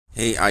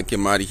Hey, Ike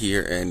Amadi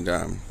here, and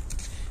I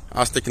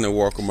was taking a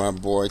walk with my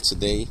boy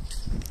today,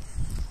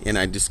 and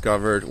I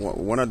discovered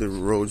one of the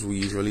roads we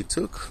usually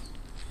took.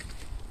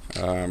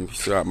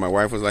 So my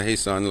wife was like, "Hey,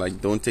 son,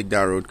 like, don't take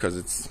that road because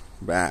it's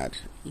bad."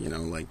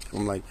 I'm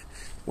like,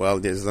 "Well,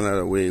 there's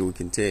another way we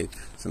can take.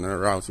 There's another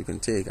route we can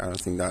take. I don't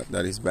think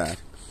that is bad."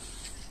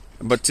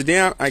 But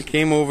today I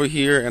came over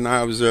here and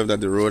I observed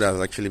that the road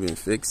has actually been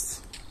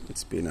fixed.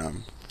 It's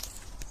been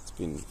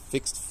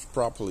fixed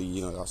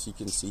properly. As you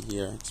can see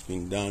here, it's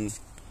been done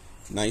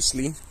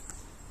nicely,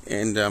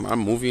 and I'm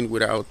moving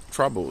without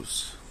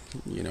troubles.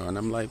 And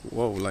I'm like,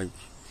 whoa, like,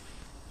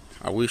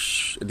 I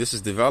wish this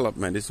is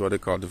development. This is what they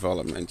call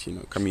development.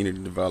 Community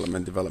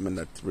development, development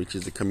that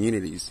reaches the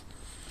communities.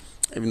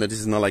 Even though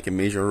this is not like a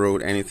major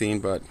road, anything,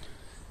 but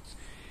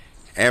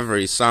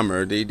every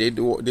summer they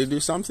do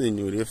something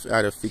new. They're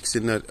either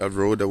fixing a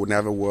road that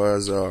never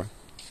was, or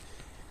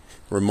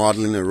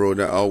remodeling a road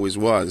that always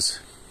was.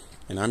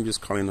 And I'm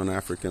just calling on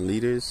African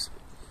leaders.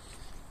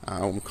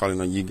 I'm calling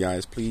on you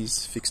guys.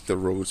 Please fix the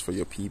roads for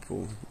your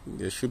people.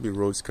 There should be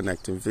roads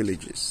connecting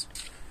villages.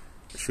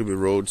 There should be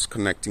roads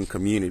connecting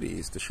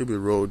communities. There should be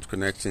roads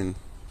connecting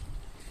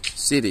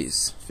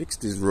cities. Fix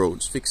these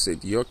roads. Fix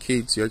it. Your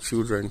kids, your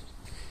children's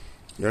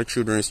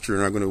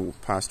children are going to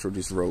pass through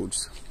these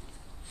roads.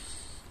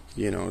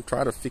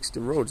 Try to fix the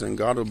roads and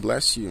God will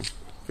bless you.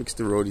 Fix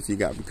the road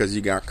because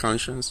you got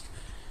conscience.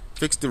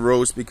 Fix the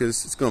roads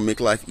because it's going to make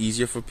life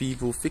easier for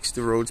people. Fix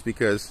the roads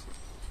because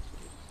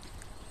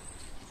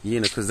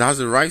that's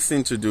the right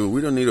thing to do.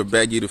 We don't need to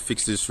beg you to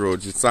fix these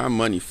roads. It's our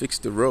money. Fix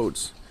the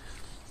roads.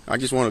 I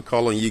just want to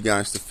call on you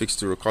guys to fix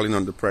the road. Calling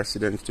on the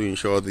president to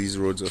ensure these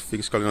roads are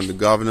fixed. Calling on the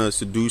governors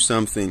to do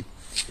something.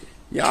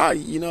 Yeah,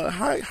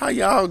 how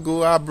y'all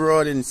go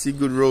abroad and see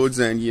good roads,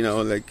 and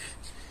like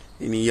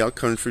in your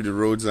country the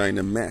roads are in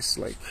a mess,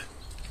 like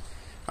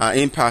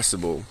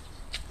impassable.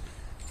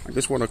 I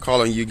just want to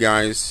call on you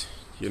guys,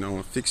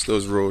 fix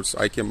those roads.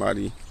 Ike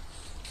Amadi.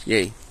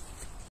 Yay.